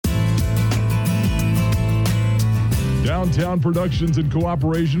Downtown Productions in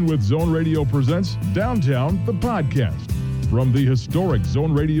cooperation with Zone Radio presents Downtown, the podcast. From the historic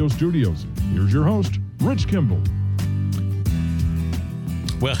Zone Radio studios, here's your host, Rich Kimball.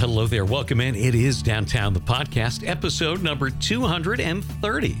 Well, hello there. Welcome in. It is Downtown, the podcast, episode number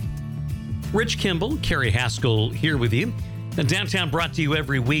 230. Rich Kimball, Carrie Haskell here with you. And Downtown brought to you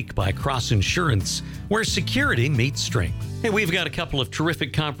every week by Cross Insurance, where security meets strength. Hey, we've got a couple of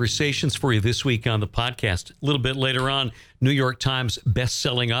terrific conversations for you this week on the podcast. A little bit later on, New York Times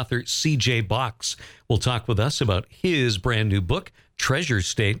best-selling author C.J. Box will talk with us about his brand new book, Treasure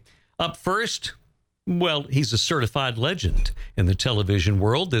State. Up first, well, he's a certified legend in the television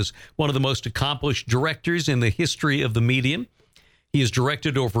world as one of the most accomplished directors in the history of the medium. He has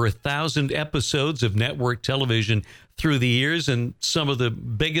directed over 1,000 episodes of network television through the years and some of the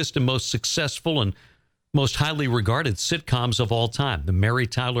biggest and most successful and most highly regarded sitcoms of all time. The Mary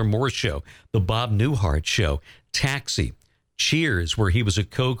Tyler Moore Show, The Bob Newhart Show, Taxi, Cheers, where he was a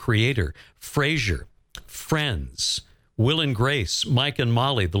co-creator, Frasier, Friends, Will and Grace, Mike and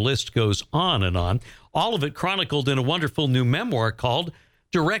Molly. The list goes on and on. All of it chronicled in a wonderful new memoir called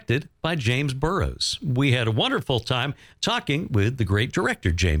Directed by James Burrows. We had a wonderful time talking with the great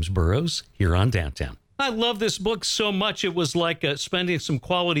director, James Burrows, here on Downtown. I love this book so much. It was like spending some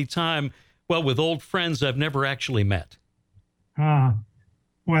quality time, well, with old friends I've never actually met. I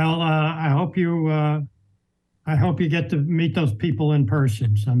hope you get to meet those people in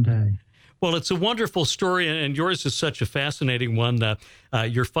person someday. Well, it's a wonderful story, and yours is such a fascinating one.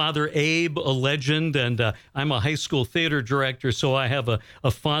 Your father, Abe, a legend, and I'm a high school theater director, so I have a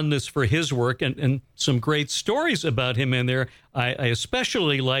fondness for his work and some great stories about him in there. I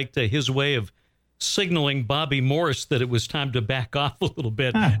especially liked his way of signaling Bobby Morse that it was time to back off a little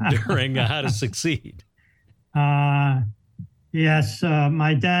bit during How to Succeed. Yes,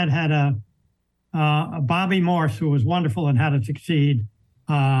 my dad had a Bobby Morse, who was wonderful in How to Succeed.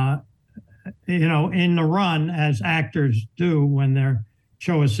 In the run, as actors do when their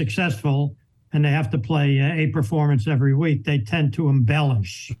show is successful and they have to play a performance every week, they tend to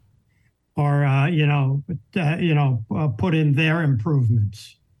embellish or, put in their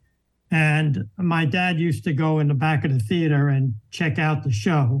improvements. And my dad used to go in the back of the theater and check out the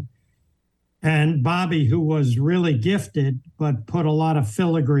show. And Bobby, who was really gifted, but put a lot of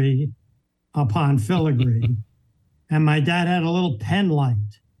filigree upon filigree. And my dad had a little pen light.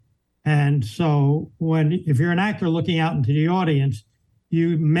 And so if you're an actor looking out into the audience,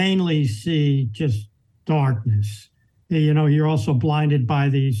 you mainly see just darkness. You're also blinded by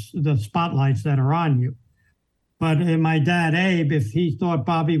the spotlights that are on you. But my dad, Abe, if he thought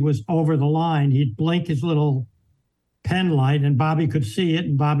Bobby was over the line, he'd blink his little pen light and Bobby could see it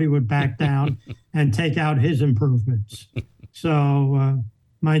and Bobby would back down and take out his improvements. So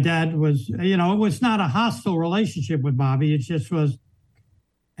my dad was, it was not a hostile relationship with Bobby. It just was.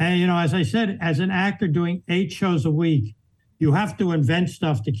 And, as I said, as an actor doing 8 shows a week, you have to invent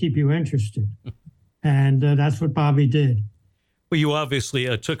stuff to keep you interested. And that's what Bobby did. Well, you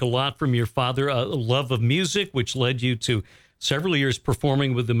obviously took a lot from your father, a love of music, which led you to several years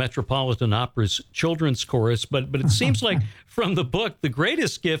performing with the Metropolitan Opera's children's chorus. But it seems like from the book, the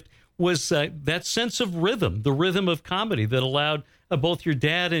greatest gift was that sense of rhythm, the rhythm of comedy that allowed both your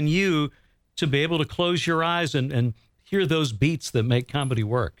dad and you to be able to close your eyes and hear those beats that make comedy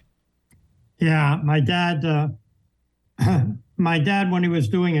work. Yeah, my dad, when he was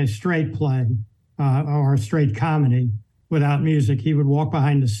doing a straight play or a straight comedy without music, he would walk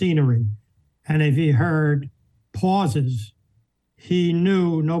behind the scenery. And if he heard pauses, he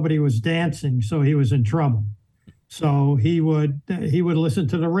knew nobody was dancing, so he was in trouble. So he would listen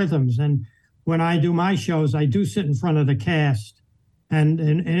to the rhythms. And when I do my shows, I do sit in front of the cast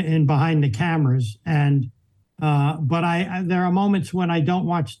and behind the cameras. But there are moments when I don't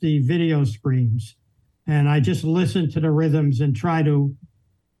watch the video screens and I just listen to the rhythms and try to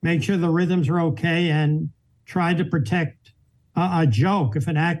make sure the rhythms are okay and try to protect a joke. If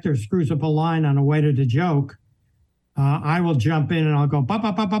an actor screws up a line on the way to the joke, I will jump in and I'll go bop,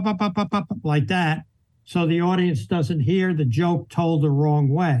 bop, bop, bop, bop, bop, bop, like that. So the audience doesn't hear the joke told the wrong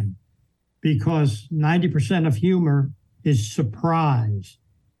way, because 90% of humor is surprise.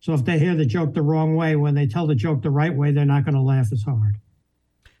 So if they hear the joke the wrong way, when they tell the joke the right way, they're not going to laugh as hard.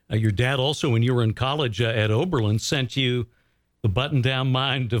 Your dad also, when you were in college at Oberlin, sent you The Button-Down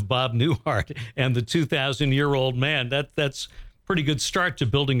Mind of Bob Newhart and The 2,000-Year-Old Man. That's pretty good start to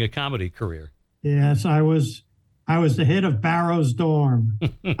building a comedy career. Yes, I was the hit of Barrow's Dorm.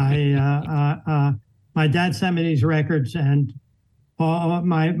 My dad sent me these records, and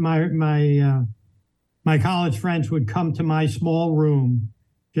my college friends would come to my small room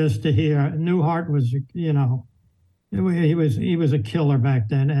just to hear. Newhart was, He was a killer back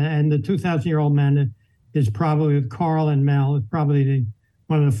then. And the 2,000-Year-Old Man is probably, with Carl and Mel, is probably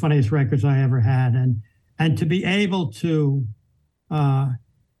one of the funniest records I ever had. And to be able to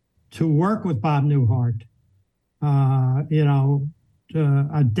work with Bob Newhart,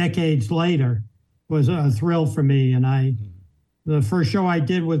 decades later, was a thrill for me. And the first show I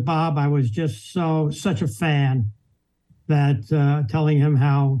did with Bob, I was just such a fan that telling him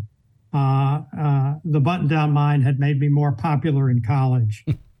how the Button-Down Mind had made me more popular in college.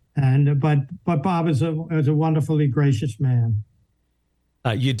 But Bob is a wonderfully gracious man.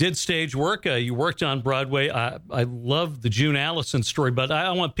 You did stage work. You worked on Broadway. I love the June Allison story, but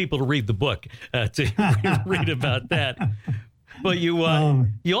I want people to read the book to read about that. But you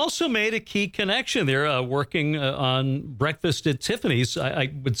also made a key connection there, working on Breakfast at Tiffany's.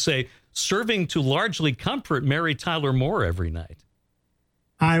 I would say serving to largely comfort Mary Tyler Moore every night.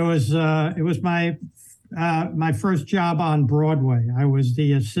 It was my first job on Broadway. I was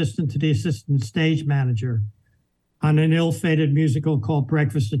the assistant stage manager on an ill-fated musical called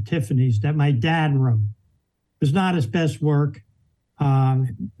Breakfast at Tiffany's that my dad wrote. It was not his best work.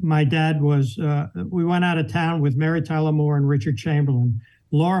 My dad we went out of town with Mary Tyler Moore and Richard Chamberlain,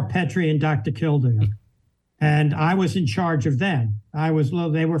 Laura Petrie and Dr. Kildare. And I was in charge of them.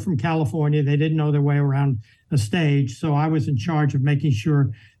 They were from California. They didn't know their way around a stage. So I was in charge of making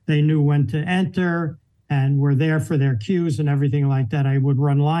sure they knew when to enter and were there for their cues and everything like that. I would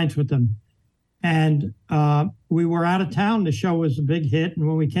run lines with them. And we were out of town. The show was a big hit. And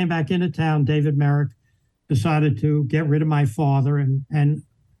when we came back into town, David Merrick decided to get rid of my father and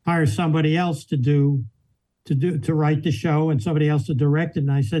hire somebody else to write the show and somebody else to direct it.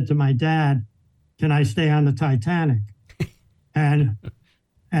 And I said to my dad, "Can I stay on the Titanic?" and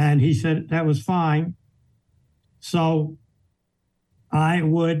he said that was fine. So I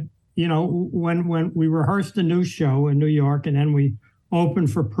would, when we rehearsed the new show in New York, and then we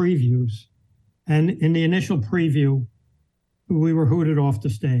opened for previews. And in the initial preview, we were hooted off the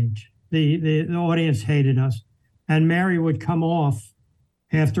stage. The audience hated us. And Mary would come off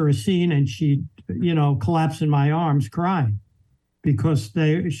after a scene and she'd, collapse in my arms crying because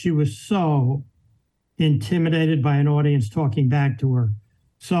she was so intimidated by an audience talking back to her.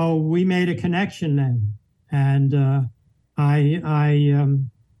 So we made a connection then. And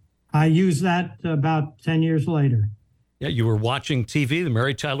I used that about 10 years later. Yeah, you were watching TV. The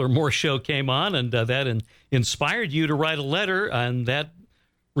Mary Tyler Moore Show came on, and that inspired you to write a letter, and that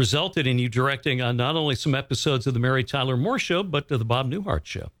resulted in you directing not only some episodes of the Mary Tyler Moore Show, but the Bob Newhart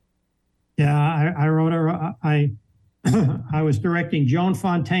Show. Yeah, I wrote her. I was directing Joan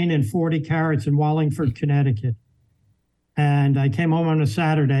Fontaine in 40 Carats in Wallingford, Connecticut. And I came home on a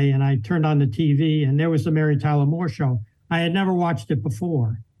Saturday, and I turned on the TV, and there was the Mary Tyler Moore Show. I had never watched it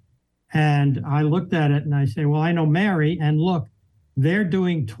before. And I looked at it and I say, well, I know Mary, and look, they're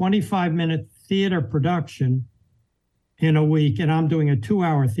doing 25-minute theater production in a week, and I'm doing a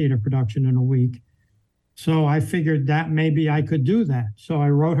 2-hour theater production in a week. So I figured that maybe I could do that. So I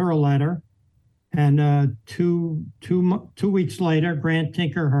wrote her a letter, and two weeks later, Grant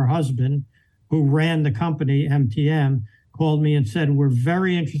Tinker, her husband, who ran the company, MTM, called me and said, "We're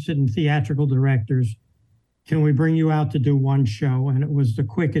very interested in theatrical directors. Can we bring you out to do one show?" And it was the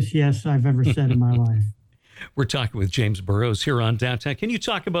quickest yes I've ever said in my life. We're talking with James Burrows here on Downtown. Can you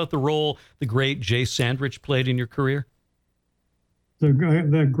talk about the role the great Jay Sandrich played in your career?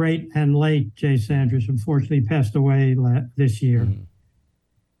 The great and late Jay Sandrich unfortunately passed away this year. Mm-hmm.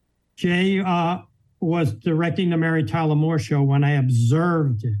 Jay was directing the Mary Tyler Moore Show when I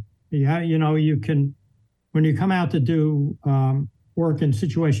observed it. Yeah, when you come out to do work in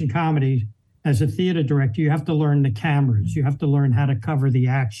situation comedy, as a theater director, you have to learn the cameras. You have to learn how to cover the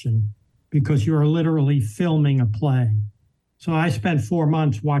action because you are literally filming a play. So I spent 4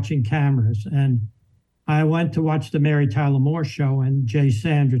 months watching cameras, and I went to watch the Mary Tyler Moore Show, and Jay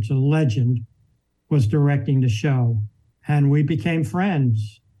Sandrich, a legend, was directing the show. And we became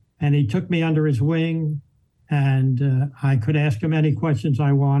friends, and he took me under his wing, and I could ask him any questions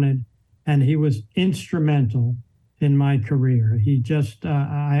I wanted, and he was instrumental in my career. He just,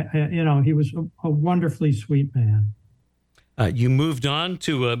 he was a wonderfully sweet man. You moved on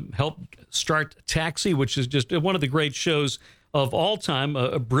to help start Taxi, which is just one of the great shows of all time,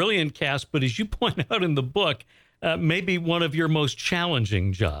 a brilliant cast, but as you point out in the book, maybe one of your most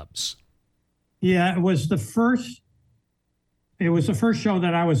challenging jobs. Yeah, it was the first show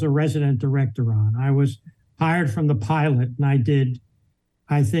that I was a resident director on. I was hired from the pilot, and I did,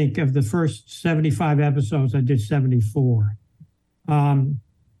 I think, of the first 75 episodes, I did 74. And,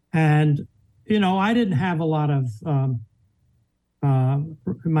 I didn't have a lot of,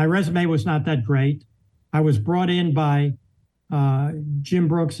 my resume was not that great. I was brought in by Jim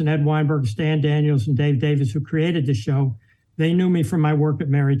Brooks and Ed Weinberg, Stan Daniels, and Dave Davis, who created the show. They knew me from my work at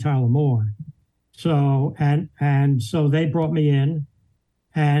Mary Tyler Moore. So, and so they brought me in,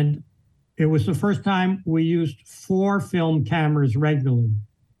 and it was the first time we used 4 film cameras regularly.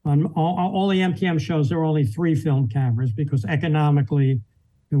 On all the MTM shows, there were only 3 film cameras because economically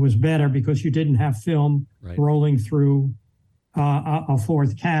it was better because you didn't have film rolling through a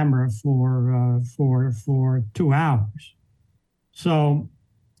 4th camera for 2 hours. So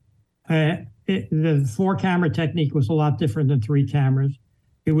the 4-camera technique was a lot different than 3 cameras.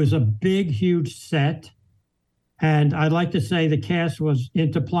 It was a big, huge set. And I'd like to say the cast was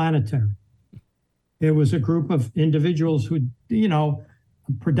interplanetary. It was a group of individuals who,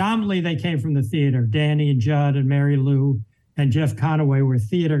 predominantly they came from the theater. Danny and Judd and Mary Lou and Jeff Conaway were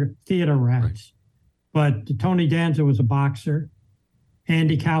theater rats. But Tony Danza was a boxer.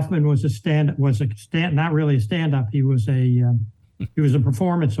 Andy Kaufman was not really a stand-up. He was a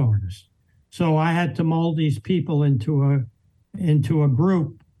performance artist. So I had to mold these people into a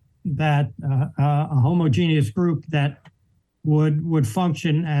group that a homogeneous group that would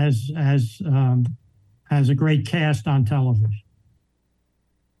function as a great cast on television.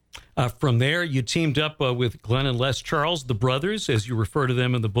 From there, you teamed up with Glenn and Les Charles, the brothers, as you refer to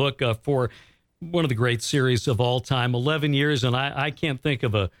them in the book, for one of the great series of all time, 11 years. And I can't think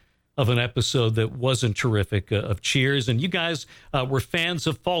of an episode that wasn't terrific, of Cheers. And you guys were fans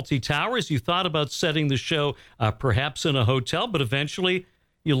of Fawlty Towers. You thought about setting the show perhaps in a hotel, but eventually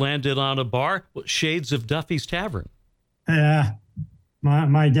you landed on a bar, Shades of Duffy's Tavern. Yeah,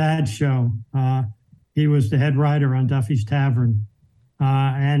 my dad's show. He was the head writer on Duffy's Tavern.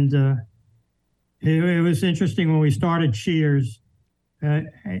 And it was interesting when we started Cheers.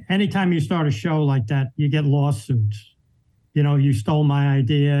 Anytime you start a show like that, you get lawsuits. You stole my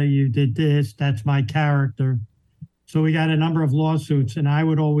idea, you did this, that's my character. So we got a number of lawsuits, and I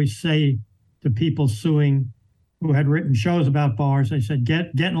would always say to people suing who had written shows about bars, I said,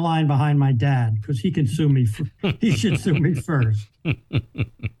 get in line behind my dad, because he can sue me. He should sue me first.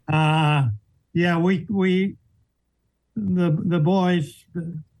 Yeah, we the boys,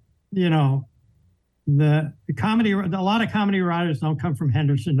 the comedy, a lot of comedy writers don't come from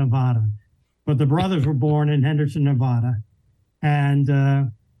Henderson, Nevada, but the brothers were born in Henderson, Nevada.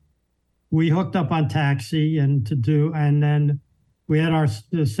 And we hooked up on Taxi and then we had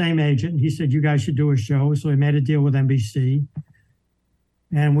the same agent. He said, you guys should do a show. So we made a deal with NBC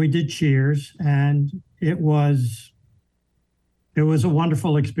and we did Cheers, and it was a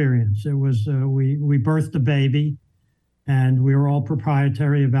wonderful experience. It was, we birthed a baby, and we were all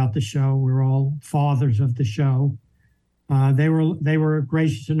proprietary about the show. We were all fathers of the show. They were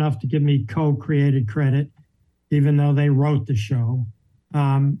gracious enough to give me co-created credit, even though they wrote the show.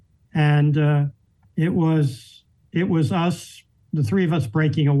 It was us, the 3 of us,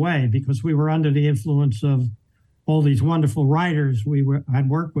 breaking away because we were under the influence of all these wonderful writers. I'd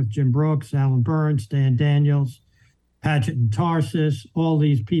worked with Jim Brooks, Alan Burns, Dan Daniels, Paget and Tarsus, all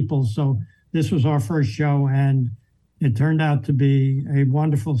these people. So this was our first show, and it turned out to be a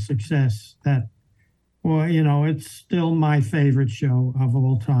wonderful success it's still my favorite show of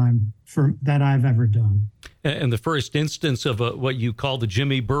all time that I've ever done. And the first instance of what you call the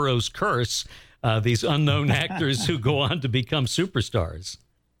Jimmy Burrows curse, these unknown actors who go on to become superstars.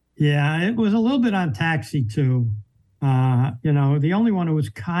 Yeah, it was a little bit on Taxi, too. The only one who was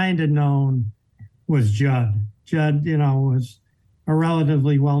kind of known was Judd. Judd, was a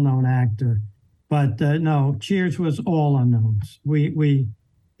relatively well-known actor. But no, Cheers was all unknowns. We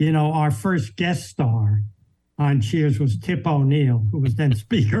our first guest star on Cheers was Tip O'Neill, who was then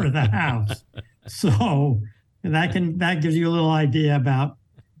Speaker of the House. So that gives you a little idea about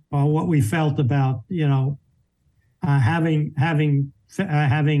what we felt about having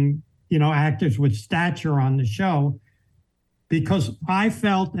actors with stature on the show, because I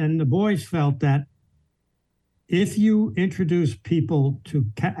felt and the boys felt that if you introduce people to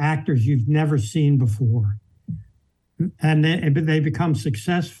actors you've never seen before, and they become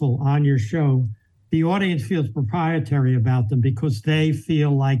successful on your show, the audience feels proprietary about them because they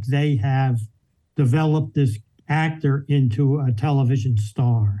feel like they have developed this actor into a television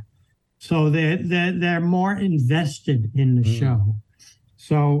star. So they're more invested in the show.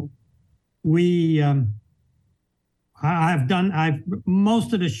 So I've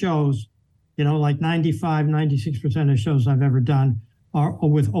most of the shows, like 95, 96% of shows I've ever done are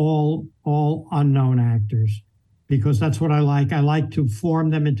with all unknown actors, because that's what I like. I like to form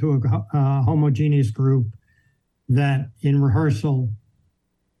them into a homogeneous group that in rehearsal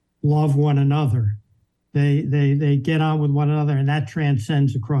love one another. They get on with one another, and that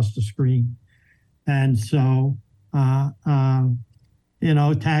transcends across the screen. And so,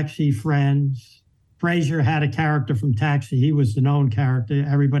 Taxi, Friends. Frasier had a character from Taxi. He was the known character.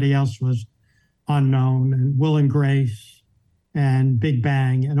 Everybody else was unknown. And Will and Grace and Big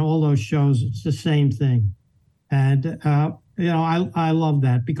Bang and all those shows, it's the same thing. And, I love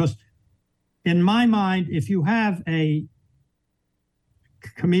that because in my mind, if you have a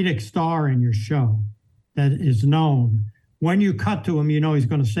comedic star in your show that is known, when you cut to him, he's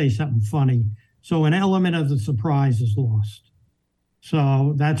going to say something funny. So an element of the surprise is lost.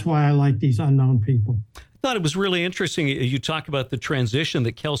 So that's why I like these unknown people. I thought it was really interesting. You talk about the transition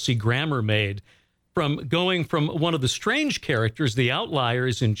that Kelsey Grammer made from going from one of the strange characters, the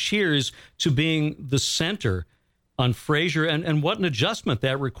outliers in Cheers, to being the center on Frasier, and what an adjustment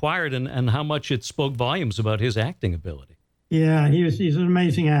that required and how much it spoke volumes about his acting ability. Yeah, he's an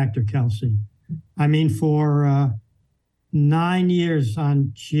amazing actor, Kelsey. I mean, for 9 years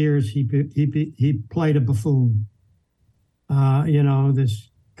on Cheers, he played a buffoon. This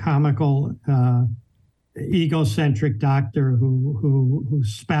comical, egocentric doctor who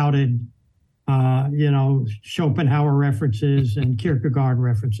spouted, Schopenhauer references and Kierkegaard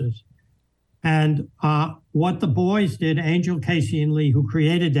references. And what the boys did, Angel, Casey, and Lee, who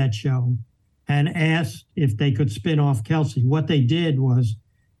created that show, and asked if they could spin off Kelsey. What they did was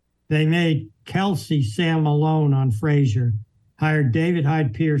they made Kelsey Sam Malone on Frasier, hired David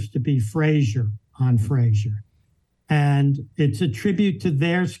Hyde Pierce to be Frasier on Frasier. And it's a tribute to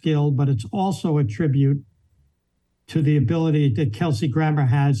their skill, but it's also a tribute to the ability that Kelsey Grammer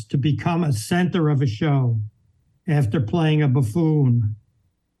has to become a center of a show after playing a buffoon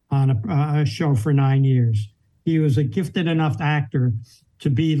on a show for 9 years. He was a gifted enough actor to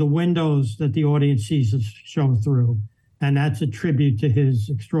be the windows that the audience sees the show through. And that's a tribute to his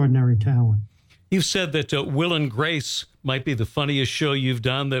extraordinary talent. You've said that Will and Grace might be the funniest show you've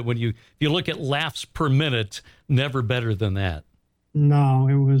done, that when if you look at laughs per minute, never better than that. No,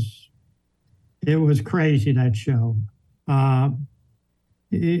 it was crazy, that show. The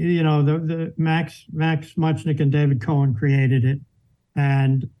Max Muchnick and David Cohen created it,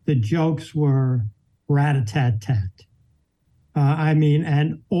 and the jokes were rat-a-tat-tat.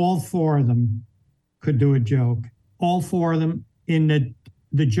 And all four of them could do a joke. All four of them, in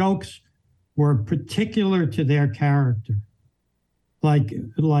the jokes were particular to their character. Like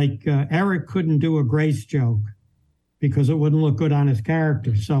Eric couldn't do a Grace joke because it wouldn't look good on his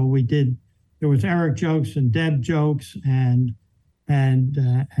character. So there was Eric jokes and Deb jokes and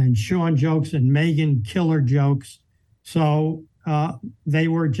Sean jokes and Megan Killer jokes. So they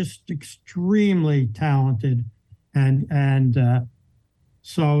were just extremely talented. And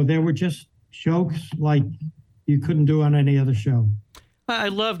so they were just jokes like you couldn't do on any other show. I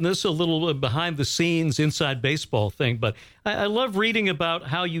love this, a little behind the scenes inside baseball thing, but I love reading about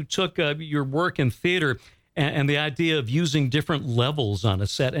how you took your work in theater and the idea of using different levels on a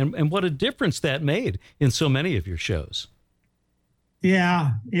set and what a difference that made in so many of your shows.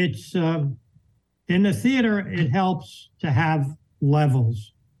 Yeah, it's in the theater, it helps to have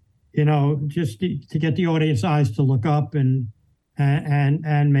levels, just to get the audience eyes to look up and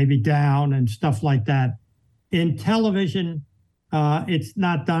maybe down and stuff like that. In television, it's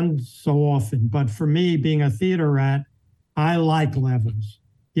not done so often, but for me, being a theater rat, I like levels.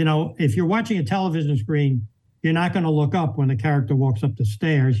 If you're watching a television screen, you're not going to look up when the character walks up the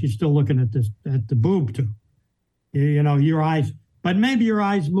stairs. You're still looking at the boob tube. Your eyes, but maybe your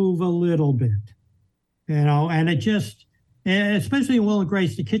eyes move a little bit. And it just, especially in Will and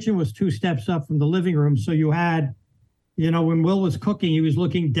Grace, the kitchen was 2 steps up from the living room, so you had, when Will was cooking, he was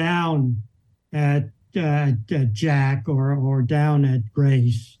looking down at Jack or down at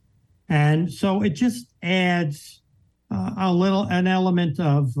Grace. And so it just adds an element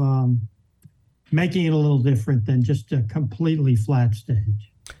of making it a little different than just a completely flat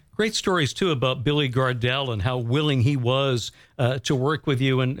stage. Great stories, too, about Billy Gardell and how willing he was to work with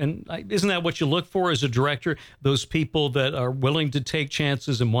you. And isn't that what you look for as a director? Those people that are willing to take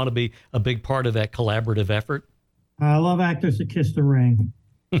chances and want to be a big part of that collaborative effort? I love actors that kiss the ring.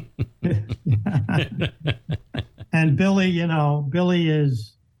 And Billy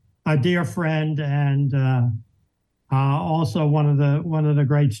is a dear friend and also one of the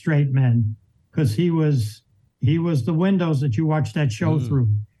great straight men, because he was the windows that you watched that show through.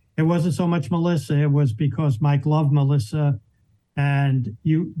 It wasn't so much Melissa; it was because Mike loved Melissa, and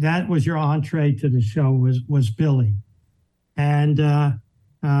that was your entree to the show was Billy. And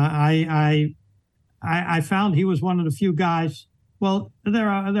I found he was one of the few guys. Well, there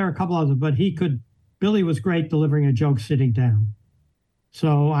are a couple others, but Billy was great delivering a joke sitting down.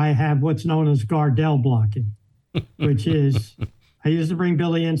 So I have what's known as Gardell blocking, which is I used to bring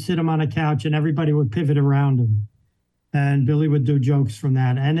Billy in, sit him on a couch, and everybody would pivot around him. And Billy would do jokes from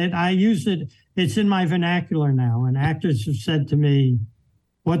that. And I use it, it's in my vernacular now. And actors have said to me,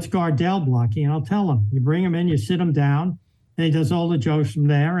 what's Gardell blocking? And I'll tell them. You bring him in, you sit him down, and he does all the jokes from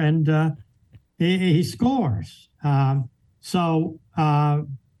there, and he scores. It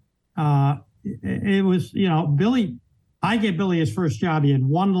was, Billy, I gave Billy his first job. He had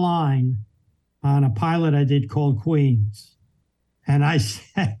one line on a pilot I did called Queens. And I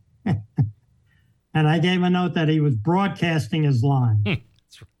said, and I gave him a note that he was broadcasting his line,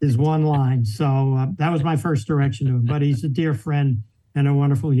 his one line. So that was my first direction to him. But he's a dear friend and a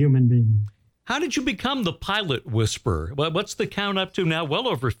wonderful human being. How did you become the pilot whisperer? What's the count up to now? Well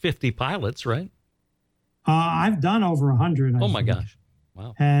over 50 pilots, right? I've done over 100. Oh, my gosh.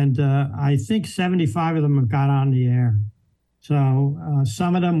 Wow. And I think 75 of them have got on the air. So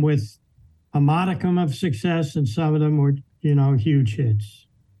some of them with a modicum of success, and some of them were, huge hits.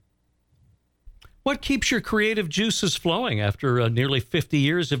 What keeps your creative juices flowing after nearly 50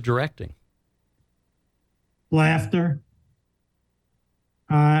 years of directing? Laughter.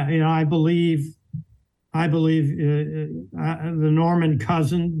 I believe the Norman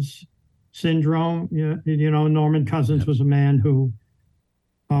Cousins syndrome. Norman Cousins was a man who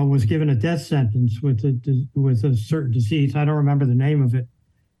was given a death sentence with a certain disease. I don't remember the name of it,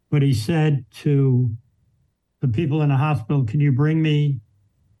 but he said to the people in the hospital, "Can you bring me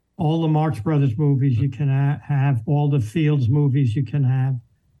all the Marx Brothers movies you can have, all the Fields movies you can have,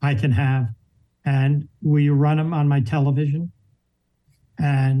 I can have, and will you run them on my television?"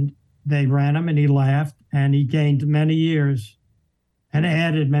 And they ran him, and he laughed, and he gained many years and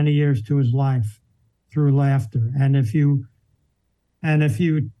added many years to his life through laughter. And if you,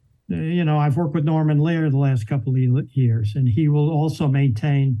 I've worked with Norman Lear the last couple of years, and he will also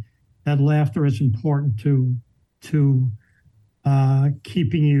maintain that laughter is important to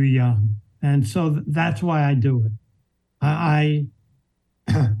keeping you young. And so that's why I do it. The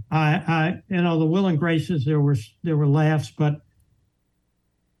Will and Graces, there were laughs, but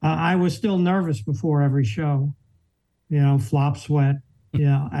I was still nervous before every show, flop sweat,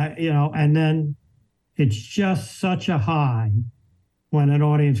 and then it's just such a high when an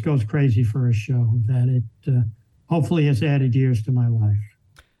audience goes crazy for a show that it hopefully has added years to my life.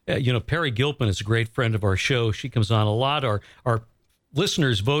 Perry Gilpin is a great friend of our show. She comes on a lot. Our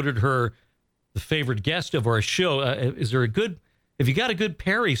listeners voted her the favorite guest of our show. Have you got a good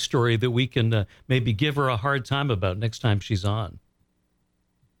Perry story that we can maybe give her a hard time about next time she's on?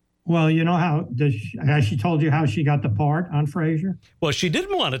 Well, has she told you how she got the part on Frasier? Well, she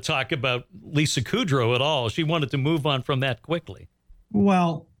didn't want to talk about Lisa Kudrow at all. She wanted to move on from that quickly.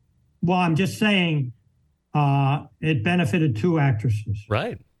 Well, I'm just saying it benefited two actresses.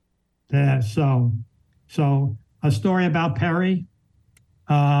 Right. So a story about Perry.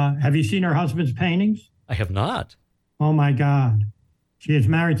 Have you seen her husband's paintings? I have not. Oh, my God. She is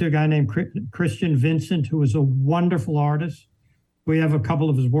married to a guy named Christian Vincent, who is a wonderful artist. We have a couple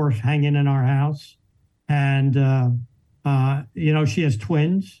of his works hanging in our house. And, she has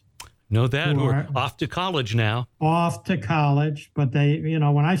twins. Know that? Who are off to college now. Off to college. But they,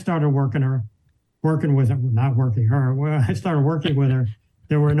 when I started when I started working with her,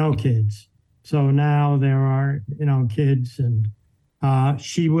 there were no kids. So now there are, kids. And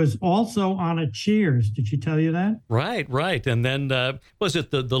she was also on a Cheers. Did she tell you that? Right. And then was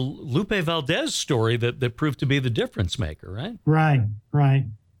it the Lupe Valdez story that proved to be the difference maker, right? Right.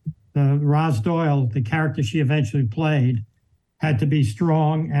 Roz Doyle, the character she eventually played, had to be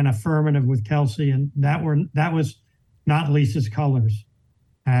strong and affirmative with Kelsey, and that was not Lisa's colors.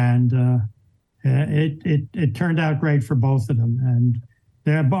 And it turned out great for both of them. And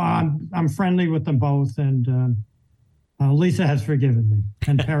I'm friendly with them both, and Lisa has forgiven me,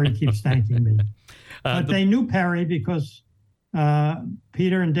 and Perry keeps thanking me. But they knew Perry because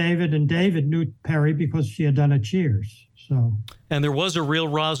Peter and David knew Perry because she had done a Cheers. And there was a real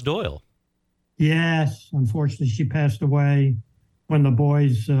Roz Doyle. Yes, unfortunately, she passed away when the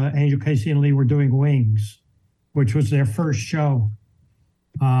boys, Angel, Casey, and Lee, were doing Wings, which was their first show.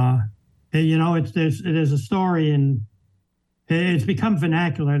 It is a story, and it's become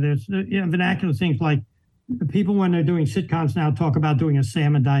vernacular. There's vernacular things like people, when they're doing sitcoms now, talk about doing a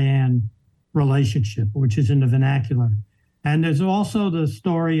Sam and Diane relationship, which is in the vernacular. And there's also the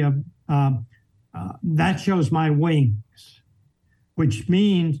story of That Show's My Wings, which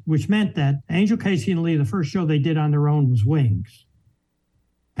meant that Angel, Casey, and Lee, the first show they did on their own was Wings.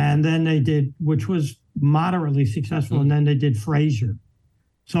 And then they did, which was moderately successful, and then they did Frasier.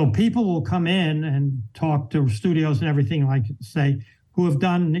 So people will come in and talk to studios and everything, like say, who have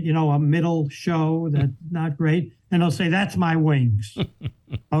done, a middle show that's not great, and they'll say, that's my Wings.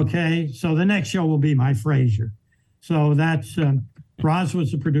 Okay, so the next show will be my Frasier. So that's, Roz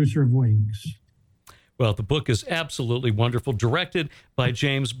was the producer of Wings. Well, the book is absolutely wonderful, directed by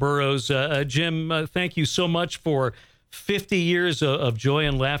James Burrows. Jim, thank you so much for 50 years of joy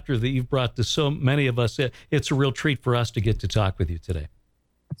and laughter that you've brought to so many of us. It's a real treat for us to get to talk with you today.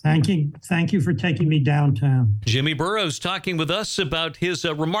 Thank you. Thank you for taking me downtown. Jimmy Burrows talking with us about his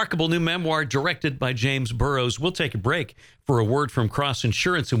remarkable new memoir directed by James Burrows. We'll take a break for a word from Cross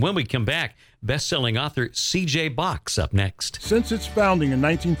Insurance. And when we come back, best-selling author C.J. Box up next. Since its founding in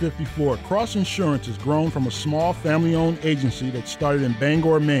 1954, Cross Insurance has grown from a small family-owned agency that started in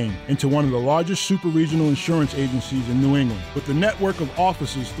Bangor, Maine, into one of the largest super-regional insurance agencies in New England. With a network of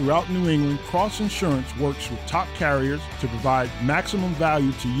offices throughout New England, Cross Insurance works with top carriers to provide maximum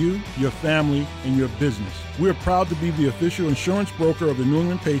value to you, your family, and your business. We are proud to be the official insurance broker of the New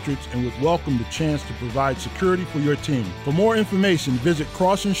England Patriots and would welcome the chance to provide security for your team. For more information, visit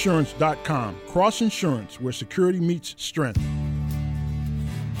crossinsurance.com. Cross Insurance, where security meets strength.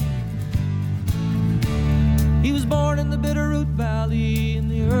 He was born in the Bitterroot Valley in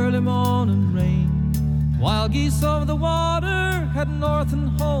the early morning rain. Wild geese over the water, heading north and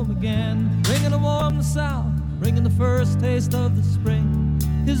home again. Bringing a warm south, bringing the first taste of the spring.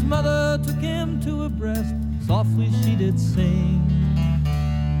 His mother took him to her breast, softly she did sing.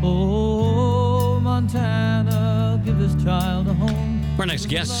 Oh, Montana, give this child a home. Our next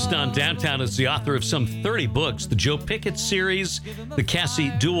guest on Downtown is the author of some 30 books, the Joe Pickett series, the Cassie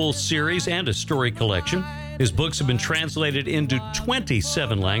Duell series, and a story collection. His books have been translated into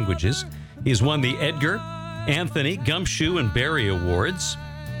 27 languages. He has won the Edgar, Anthony, Gumshoe, and Barry Awards.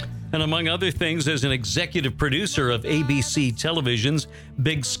 And among other things, as an executive producer of ABC Television's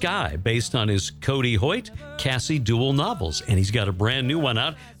Big Sky, based on his Cody Hoyt, Cassie Duell novels. And he's got a brand new one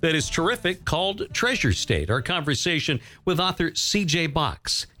out that is terrific called Treasure State. Our conversation with author C.J.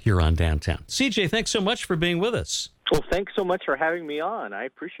 Box here on Downtown. C.J., thanks so much for being with us. Well, thanks so much for having me on. I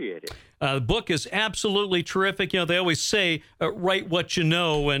appreciate it. The book is absolutely terrific. They always say, write what you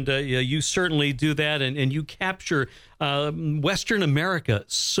know, and you certainly do that, and you capture Western America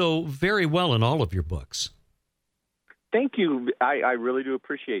so very well in all of your books. Thank you. I really do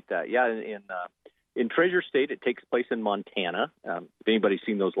appreciate that. Yeah, in Treasure State, it takes place in Montana. If anybody's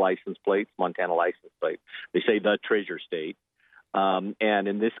seen those license plates, Montana license plates, they say the Treasure State. And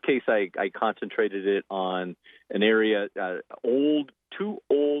in this case, I concentrated it on an area, two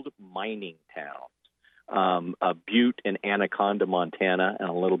old mining towns, Butte and Anaconda, Montana, and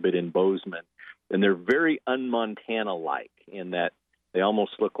a little bit in Bozeman. And they're very un-Montana-like in that they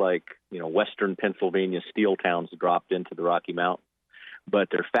almost look like, Western Pennsylvania steel towns dropped into the Rocky Mountains. But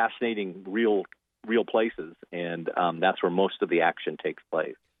they're fascinating, real places, and that's where most of the action takes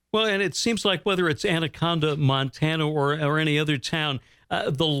place. Well, and it seems like whether it's Anaconda, Montana, or any other town,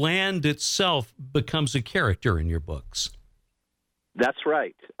 the land itself becomes a character in your books. That's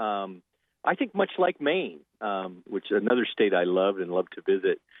right. I think much like Maine, which is another state I loved and love to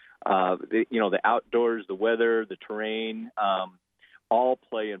visit, the outdoors, the weather, the terrain, all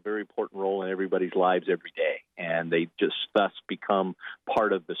play a very important role in everybody's lives every day, and they just thus become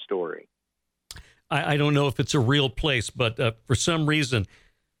part of the story. I don't know if it's a real place, but for some reason,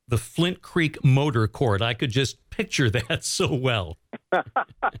 the Flint Creek Motor Court, I could just picture that so well.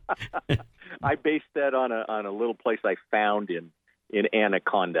 I based that on a little place I found in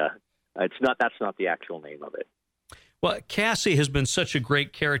Anaconda. That's not the actual name of it. Well, Cassie has been such a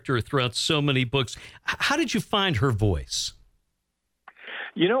great character throughout so many books. How did you find her voice?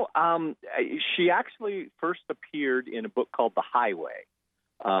 She actually first appeared in a book called The Highway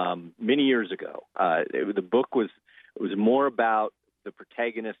many years ago. The book was more about the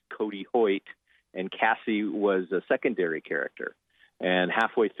protagonist, Cody Hoyt, and Cassie was a secondary character. And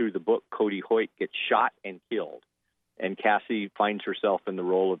halfway through the book, Cody Hoyt gets shot and killed. And Cassie finds herself in the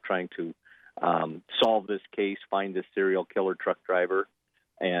role of trying to solve this case, find this serial killer truck driver.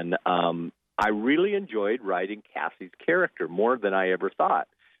 And I really enjoyed writing Cassie's character more than I ever thought,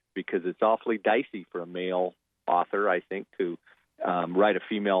 because it's awfully dicey for a male author, I think, to write a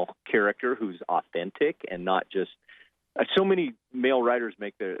female character who's authentic and not just so many male writers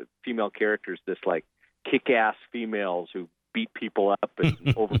make their female characters this like kick-ass females who beat people up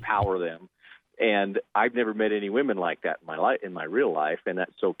and overpower them. And I've never met any women like that in my real life. And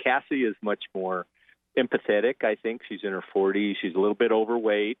so Cassie is much more empathetic. I think she's in her 40s. She's a little bit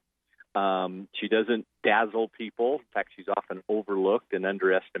overweight. She doesn't dazzle people. In fact, she's often overlooked and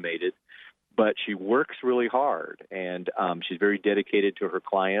underestimated. But she works really hard, and she's very dedicated to her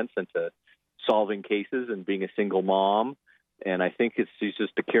clients and to solving cases and being a single mom. And I think he's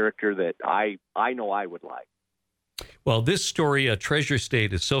just a character that I know I would like. Well, this story, Treasure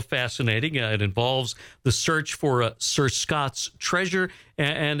State, is so fascinating. It involves the search for Sir Scott's treasure,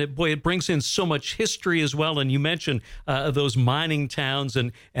 and it brings in so much history as well. And you mentioned those mining towns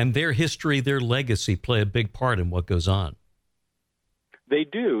and their history, their legacy play a big part in what goes on. They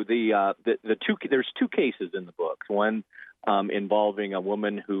do. There's two cases in the book. One involving a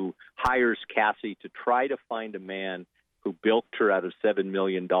woman who hires Cassie to try to find a man who bilked her out of $7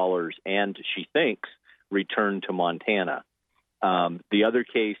 million, and she thinks returned to Montana. The other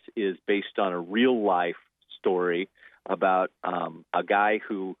case is based on a real life story about a guy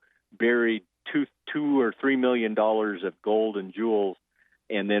who buried $2 or $3 million of gold and jewels,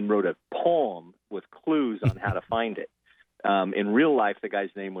 and then wrote a poem with clues on how to find it. In real life, the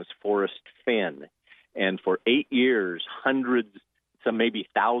guy's name was Forrest Fenn, and for 8 years, hundreds, some maybe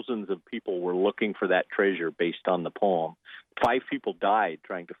thousands of people were looking for that treasure based on the poem. 5 people died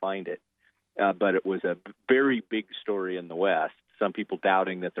trying to find it. But it was a very big story in the West, some people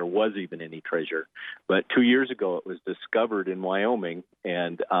doubting that there was even any treasure. But 2 years ago, it was discovered in Wyoming,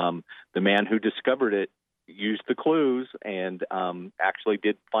 and the man who discovered it used the clues and actually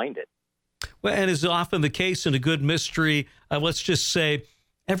did find it. Well, and as often the case in a good mystery, let's just say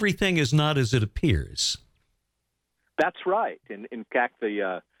everything is not as it appears. That's right. And in fact,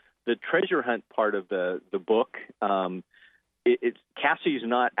 the treasure hunt part of the book, Cassie's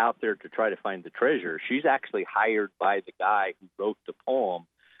not out there to try to find the treasure. She's actually hired by the guy who wrote the poem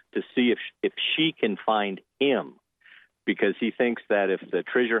to see if she can find him, because he thinks that if the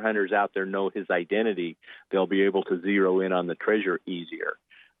treasure hunters out there know his identity, they'll be able to zero in on the treasure easier.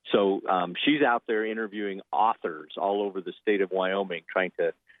 So she's out there interviewing authors all over the state of Wyoming, trying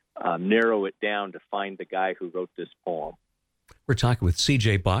to narrow it down to find the guy who wrote this poem. We're talking with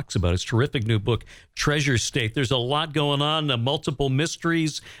C.J. Box about his terrific new book, Treasure State. There's a lot going on, multiple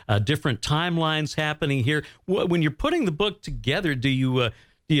mysteries, different timelines happening here. When you're putting the book together, do you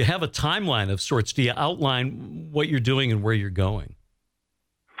have a timeline of sorts? Do you outline what you're doing and where you're going?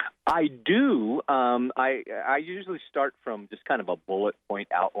 I do. I usually start from just kind of a bullet point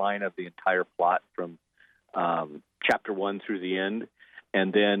outline of the entire plot from chapter 1 through the end,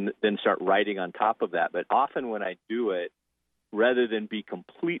 and then start writing on top of that. But often when I do it, rather than be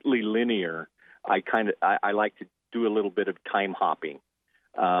completely linear, I like to do a little bit of time hopping.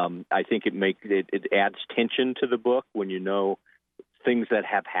 I think it adds tension to the book when you know things that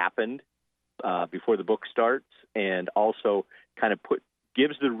have happened before the book starts, and also kind of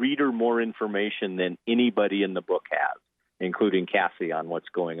gives the reader more information than anybody in the book has, including Cassie, on what's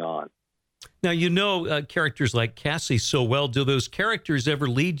going on. Now, characters like Cassie so well. Do those characters ever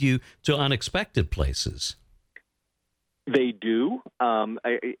lead you to unexpected places? They do.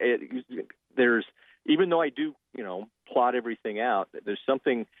 There's, even though I do, plot everything out, there's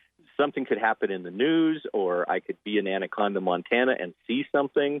something could happen in the news, or I could be in Anaconda, Montana, and see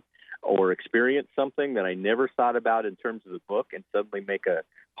something or experience something that I never thought about in terms of the book, and suddenly make a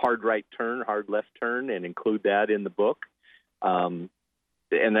hard right turn, hard left turn, and include that in the book. And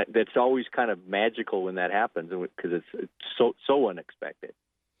that's always kind of magical when that happens, because it's so unexpected.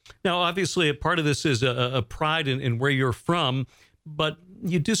 Now, obviously, a part of this is a pride in where you're from, but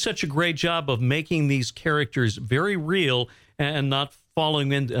you do such a great job of making these characters very real and not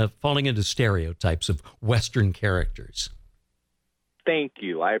falling into stereotypes of Western characters. Thank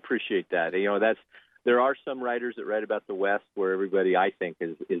you. I appreciate that. There are some writers that write about the West where everybody, I think,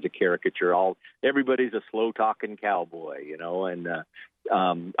 is a caricature. Everybody's a slow-talking cowboy, and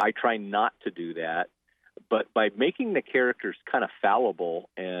I try not to do that. But by making the characters kind of fallible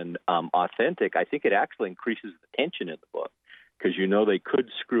and authentic, I think it actually increases the tension in the book, because they could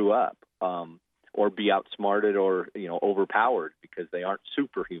screw up or be outsmarted or overpowered because they aren't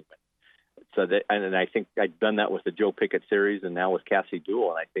superhuman. So and I think I've done that with the Joe Pickett series, and now with Cassie Duell.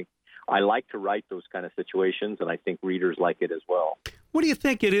 And I think I like to write those kind of situations, and I think readers like it as well. What do you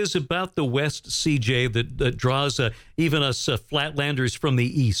think it is about the West, CJ, that draws even us Flatlanders from the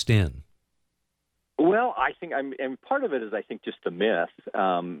East in? Well, I think, and part of it is, I think, just the myth.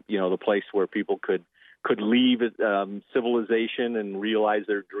 The place where people could leave civilization and realize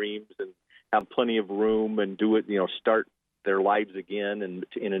their dreams and have plenty of room and do it, start their lives again and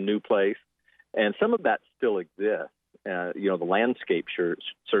in a new place. And some of that still exists. The landscape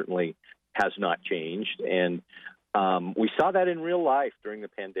certainly has not changed. And we saw that in real life during the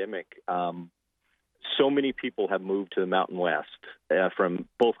pandemic. So many people have moved to the Mountain West from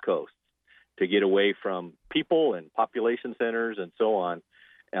both coasts to get away from people and population centers and so on.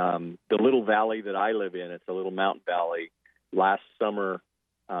 The little valley that I live in, it's a little mountain valley. Last summer,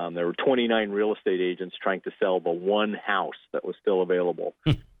 There were 29 real estate agents trying to sell the one house that was still available.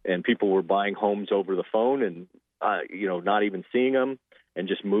 And people were buying homes over the phone and, not even seeing them and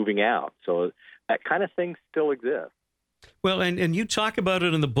just moving out. So that kind of thing still exists. Well, and you talk about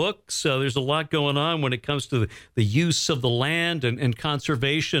it in the book, so there's a lot going on when it comes to the use of the land and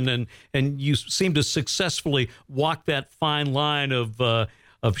conservation, and you seem to successfully walk that fine line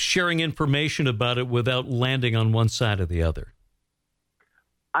of sharing information about it without landing on one side or the other.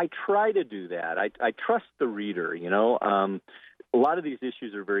 I try to do that. I trust the reader, A lot of these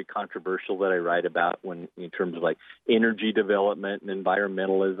issues are very controversial that I write about in terms of like energy development and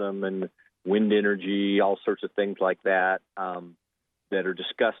environmentalism and wind energy, all sorts of things like that, that are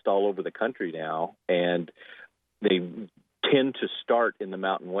discussed all over the country now. And they tend to start in the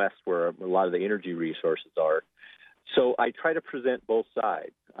Mountain West where a lot of the energy resources are. So I try to present both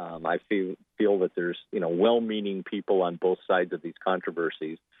sides. I feel that there's, well-meaning people on both sides of these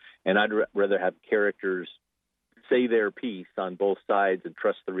controversies. And I'd rather have characters say their piece on both sides and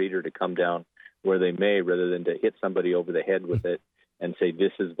trust the reader to come down where they may, rather than to hit somebody over the head with it and say,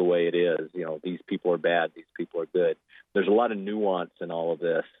 this is the way it is. These people are bad. These people are good. There's a lot of nuance in all of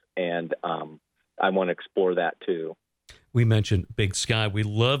this. And I want to explore that too. We mentioned Big Sky. We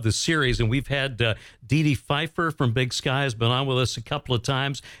love the series, and we've had Dee Dee Pfeiffer from Big Sky has been on with us a couple of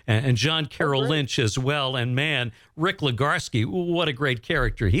times, and John Carroll Lynch as well. And man, Rick Legarski, what a great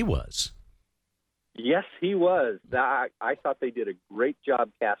character he was. Yes, he was. I thought they did a great job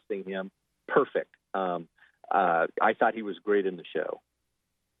casting him. Perfect. I thought he was great in the show.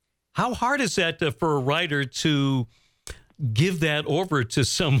 How hard is that for a writer to give that over to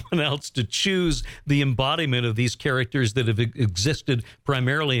someone else to choose the embodiment of these characters that have existed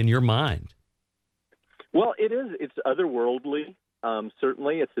primarily in your mind? Well, it is. It's otherworldly.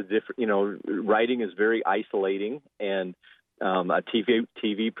 Certainly, it's a different. Writing is very isolating, and a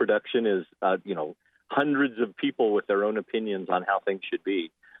TV production is hundreds of people with their own opinions on how things should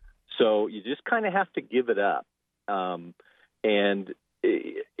be. So you just kind of have to give it up, and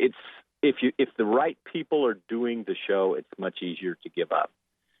it's. If the right people are doing the show, it's much easier to give up,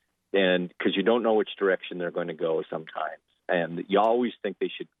 and because you don't know which direction they're going to go sometimes, and you always think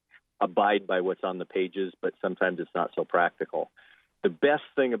they should abide by what's on the pages, but sometimes it's not so practical. The best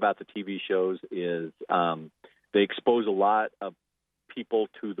thing about the TV shows is they expose a lot of people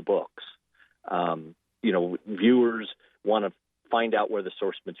to the books. Viewers want to find out where the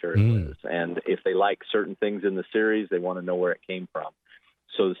source material is, and if they like certain things in the series, they want to know where it came from.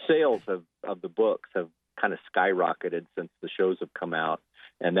 So the sales of the books have kind of skyrocketed since the shows have come out,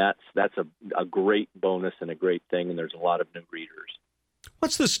 and that's a great bonus and a great thing, and there's a lot of new readers.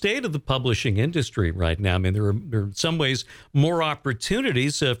 What's the state of the publishing industry right now? I mean, there are in some ways more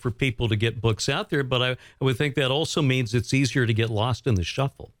opportunities for people to get books out there, but I would think that also means it's easier to get lost in the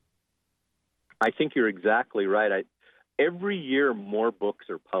shuffle. I think you're exactly right. Every year more books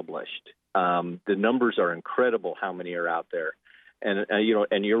are published. The numbers are incredible how many are out there. And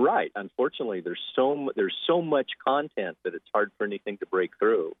and you're right. Unfortunately, there's so much content that it's hard for anything to break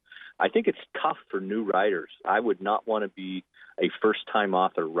through. I think it's tough for new writers. I would not want to be a first-time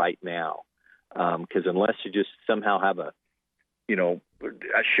author right now, because unless you just somehow have a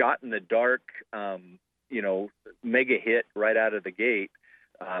shot in the dark, mega hit right out of the gate,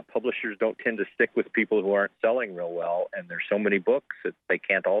 publishers don't tend to stick with people who aren't selling real well. And there's so many books that they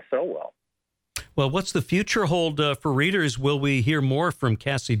can't all sell well. Well, what's the future hold for readers? Will we hear more from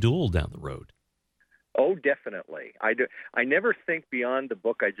Cassie Duell down the road? Oh, definitely. I never think beyond the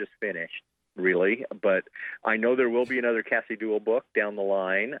book I just finished, really, but I know there will be another Cassie Duell book down the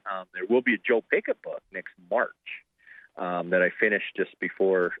line. There will be a Joe Pickett book next March that I finished just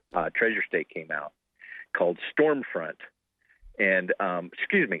before Treasure State came out, called Stormfront. And,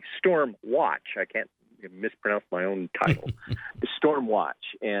 Storm Watch. I can't mispronounce my own title. Storm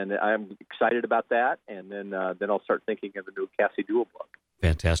Watch. And I'm excited about that. And then I'll start thinking of a new Cassie Duell book.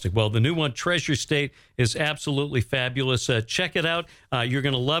 Fantastic. Well, the new one, Treasure State, is absolutely fabulous. Check it out. You're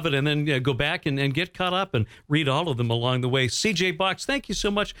going to love it. And then go back and get caught up and read all of them along the way. C.J. Box, thank you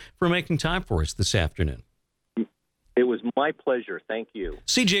so much for making time for us this afternoon. It was my pleasure. Thank you.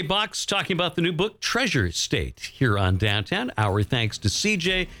 C.J. Box talking about the new book, Treasure State, here on Downtown. Our thanks to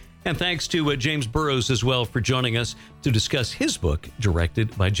C.J., and thanks to James Burrows as well for joining us to discuss his book,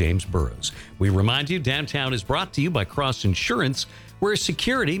 directed by James Burrows. We remind you, Downtown is brought to you by Cross Insurance, where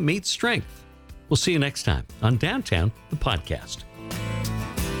security meets strength. We'll see you next time on Downtown, the podcast.